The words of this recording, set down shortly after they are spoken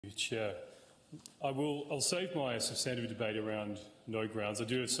Chair. I'll save my substantive debate around no grounds. I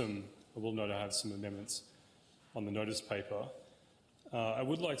will note I have some amendments on the notice paper. I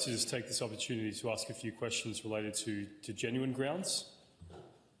would like to just take this opportunity to ask a few questions related to genuine grounds,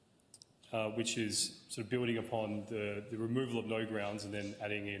 which is sort of building upon the removal of no grounds and then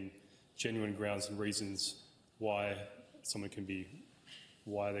adding in genuine grounds and reasons why they can be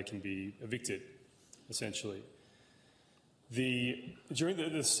evicted, essentially. During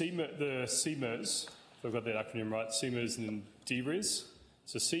the CMERS, if I've got that acronym right, CMERS and DRIS.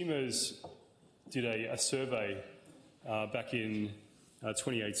 So CMERS did a survey back in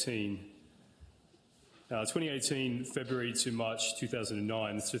 2018, February to March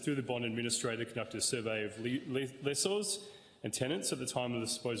 2009. So through the bond administrator, conducted a survey of lessors and tenants at the time of the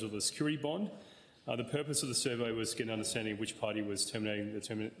disposal of the security bond. The purpose of the survey was to get an understanding of which party was terminating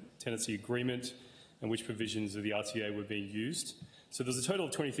the tenancy agreement and which provisions of the RTA were being used. So there's a total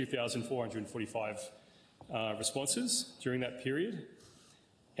of 23,445 responses during that period,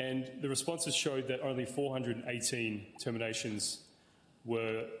 and the responses showed that only 418 terminations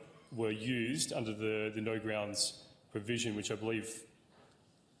were used under the no grounds provision, which I believe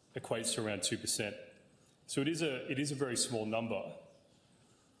equates to around 2%. So it is a very small number.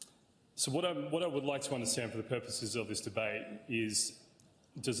 So what I would like to understand for the purposes of this debate is,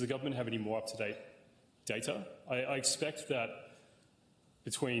 does the government have any more up-to-date data? I expect that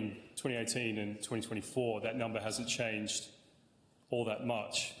between 2018 and 2024, that number hasn't changed all that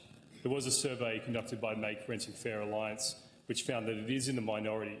much. There was a survey conducted by Make Renting Fair Alliance which found that it is in the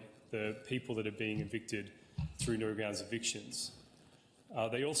minority, the people that are being evicted through no grounds evictions.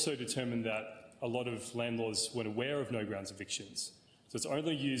 They also determined that a lot of landlords weren't aware of no grounds evictions. So it's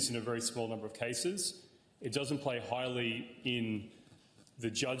only used in a very small number of cases. It doesn't play highly in the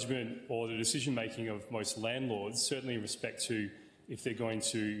judgment or the decision-making of most landlords, certainly in respect to if they're going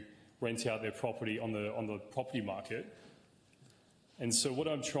to rent out their property on the property market. And so what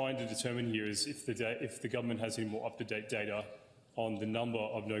I'm trying to determine here is if the government has any more up-to-date data on the number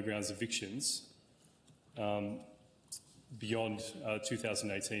of no grounds evictions beyond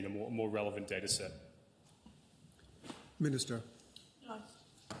 2018, a more relevant data set. Minister. No.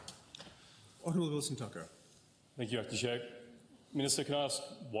 Honourable Wilson-Tucker. Thank you, Acting Chair. Minister, can I ask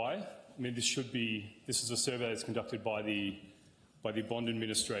why? I mean, this is a survey that's conducted by the bond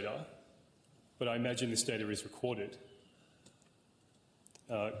administrator, but I imagine this data is recorded.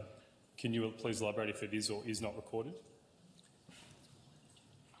 Can you please elaborate if it is or is not recorded?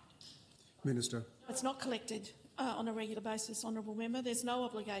 Minister. It's not collected on a regular basis, honourable member. There's no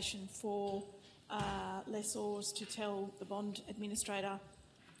obligation for lessors to tell the bond administrator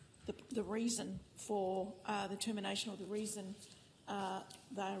the reason for the termination or the reason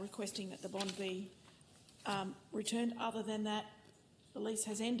they are requesting that the bond be returned. Other than that, the lease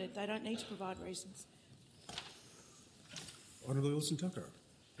has ended. They don't need to provide reasons. Honourable Wilson-Tucker.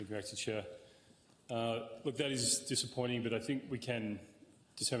 Thank you, Acting Chair. Look, that is disappointing, but I think we can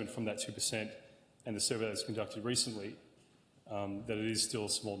determine from that 2% and the survey that's conducted recently that it is still a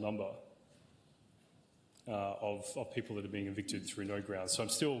small number of people that are being evicted through no grounds.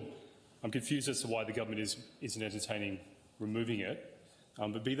 So I'm confused as to why the government isn't entertaining removing it.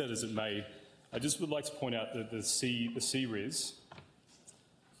 But be that as it may, I just would like to point out that the CRIS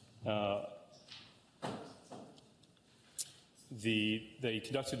they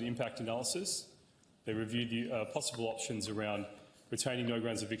conducted an impact analysis. They reviewed the possible options around retaining no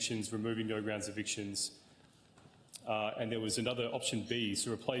grounds evictions, removing no grounds evictions, and there was another option B,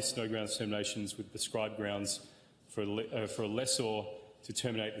 to replace no grounds terminations with prescribed grounds for a lessor to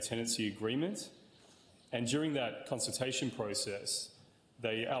terminate the tenancy agreement. And during that consultation process,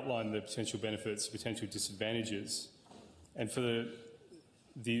 they outlined the potential benefits, potential disadvantages, and for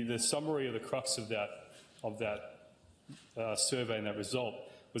the summary of the crux of that survey and that result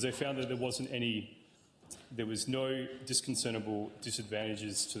was they found that there was no discernible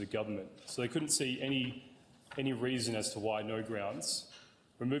disadvantages to the government. So they couldn't see any reason as to why no grounds,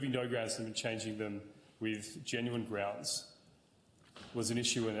 removing no grounds and changing them with genuine grounds was an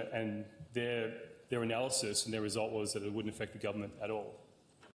issue, and their analysis and their result was that it wouldn't affect the government at all.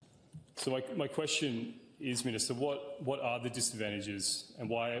 So my question is, Minister, what are the disadvantages and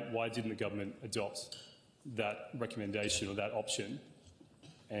why didn't the government adopt that recommendation or that option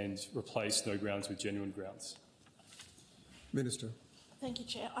and replace no grounds with genuine grounds? Minister. Thank you,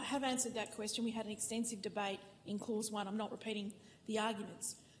 Chair. I have answered that question. We had an extensive debate in Clause 1. I'm not repeating the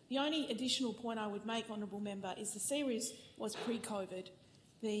arguments. The only additional point I would make, honourable member, is the CRIS was pre-COVID.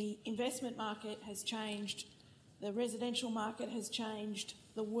 The investment market has changed, the residential market has changed,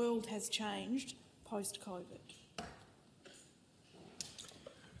 the world has changed post-COVID.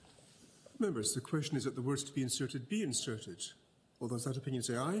 Members, the question is that the words to be inserted be inserted. All those of that opinion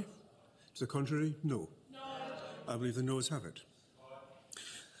say aye. To the contrary, no. No. I believe the noes have it.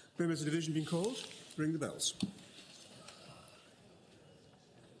 Members, the division being called, ring the bells.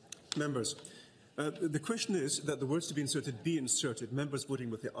 Members, the question is that the words to be inserted be inserted. Members voting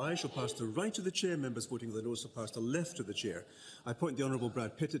with the aye shall pass to the right of the chair. Members voting with the nose shall pass to the left of the chair. I appoint the Honourable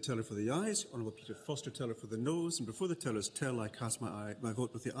Brad Pitt teller for the ayes, Honourable Peter Foster teller for the noes, and before the tellers tell, I cast my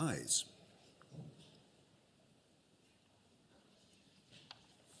vote with the ayes.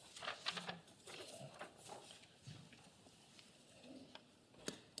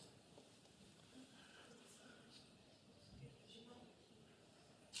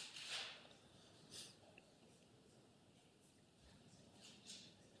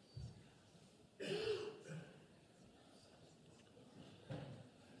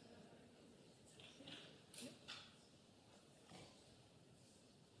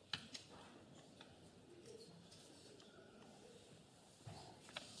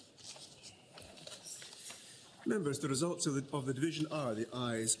 Members, the results of the division are the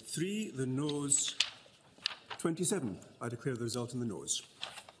ayes 3, the noes 27. I declare the result in the noes.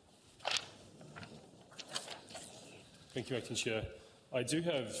 Thank you, Acting Chair. I do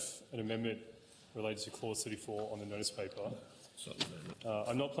have an amendment related to Clause 34 on the notice paper.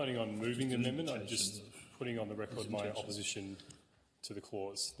 I'm not planning on moving the amendment. I'm just putting on the record my opposition to the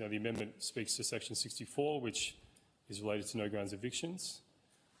clause. Now, the amendment speaks to Section 64, which is related to no grounds evictions.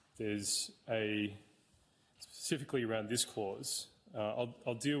 There's a specifically around this clause,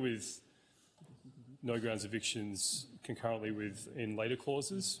 I'll deal with no grounds evictions concurrently with in later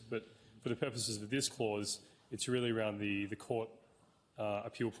clauses, but for the purposes of this clause, it's really around the court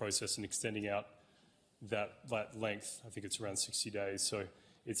appeal process and extending out that length. I think it's around 60 days. So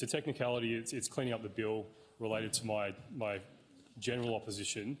it's a technicality. It's cleaning up the bill related to my general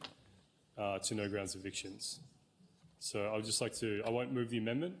opposition to no grounds evictions. So I would just like to, I won't move the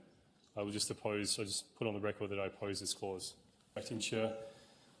amendment. I will just oppose, I just put on the record that I oppose this clause. Acting Chair.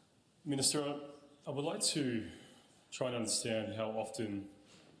 Minister, I would like to try and understand how often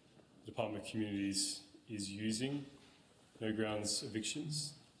the Department of Communities is using no grounds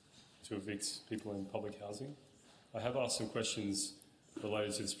evictions to evict people in public housing. I have asked some questions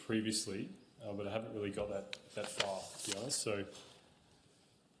related to this previously, but I haven't really got that far, to be honest. So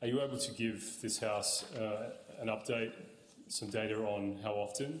are you able to give this House an update, some data on how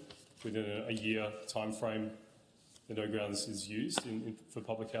often within a year time frame the no grounds is used for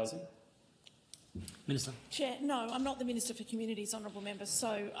public housing? Minister. Chair, no, I'm not the Minister for Communities, honourable members,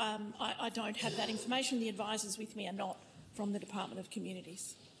 so I don't have that information. The advisors with me are not from the Department of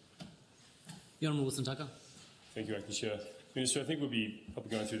Communities. The Honourable Wilson Tucker. Thank you, Acting Chair. Minister, I think we'll be probably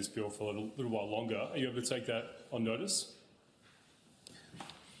going through this bill for a little while longer. Are you able to take that on notice?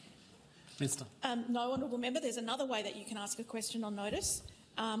 Minister. No, honourable member, there's another way that you can ask a question on notice.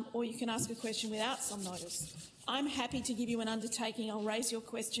 Or you can ask a question without some notice. I'm happy to give you an undertaking. I'll raise your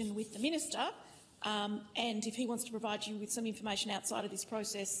question with the Minister, and if he wants to provide you with some information outside of this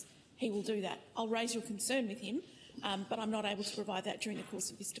process, he will do that. I'll raise your concern with him, but I'm not able to provide that during the course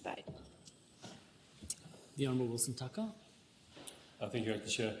of this debate. The Honourable Wilson Tucker. Thank you,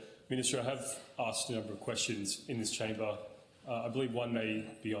 Acting Chair. Minister, I have asked a number of questions in this chamber. I believe one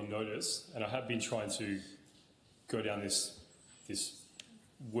may be on notice, and I have been trying to go down this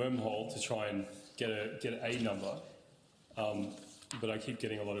wormhole to try and get a number, but I keep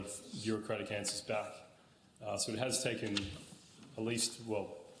getting a lot of bureaucratic answers back. So it has taken at least,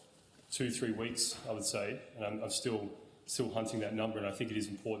 2-3 weeks, I would say, and I'm still hunting that number, and I think it is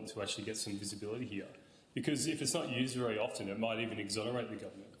important to actually get some visibility here. Because if it's not used very often, it might even exonerate the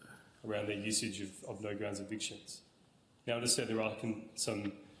government around their usage of no grounds evictions. Now, I understand there are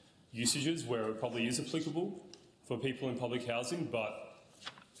some usages where it probably is applicable for people in public housing, but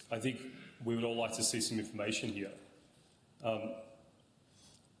I think we would all like to see some information here.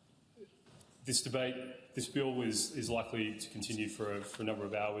 This bill is likely to continue for a number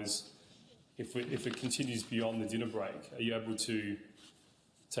of hours. If it continues beyond the dinner break, are you able to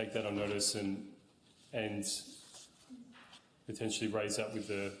take that on notice and potentially raise that with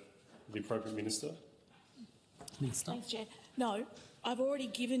the appropriate minister? Minister. Thanks, Chair. No, I've already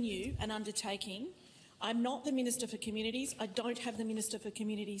given you an undertaking. I'm not the Minister for Communities. I don't have the Minister for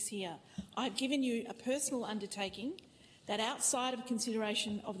Communities here. I've given you a personal undertaking that outside of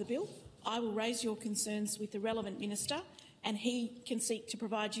consideration of the bill, I will raise your concerns with the relevant minister and he can seek to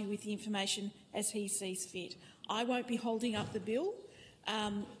provide you with the information as he sees fit. I won't be holding up the bill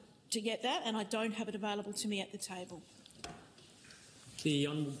to get that, and I don't have it available to me at the table. The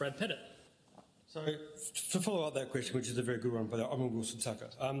Honourable Brad Pettit. So, to follow up that question, which is a very good one by the Honourable Wilson Tucker,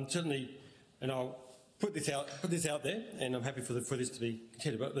 certainly and I'll put this out there, and I'm happy for this to be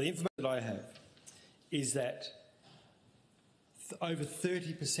considered. But the information that I have is that over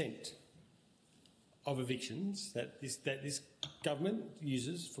 30% of evictions that this government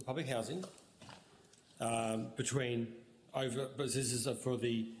uses for public housing for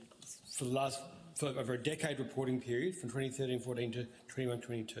over a decade reporting period from 2013-14 to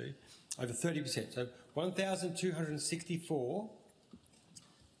 21-22, over 30%. So 1,264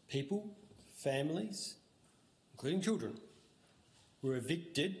 people, families, including children, were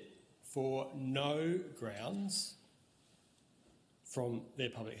evicted for no grounds from their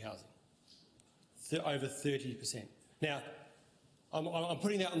public housing. Over 30%. Now, I'm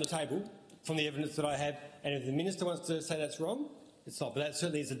putting that on the table from the evidence that I have, and if the Minister wants to say that's wrong, it's not. But that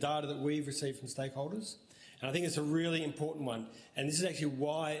certainly is the data that we've received from stakeholders, and I think it's a really important one. And this is actually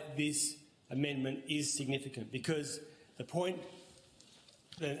why this amendment is significant, because the point,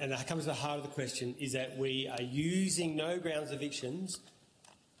 and that comes to the heart of the question, is that we are using no grounds evictions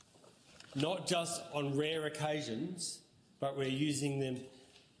not just on rare occasions, but we're using them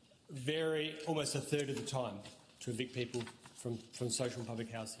almost a third of the time to evict people from social and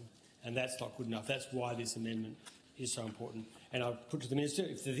public housing, and that's not good enough. That's why this amendment is so important. And I'll put to the Minister,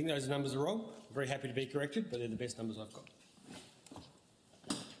 if they think those numbers are wrong, I'm very happy to be corrected, but they're the best numbers I've got.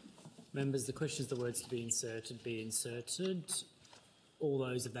 Members, the question is the words to be inserted. All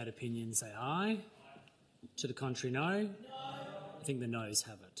those of that opinion say aye. To the contrary, no. No. I think the noes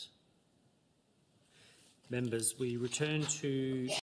have it. Members, we return to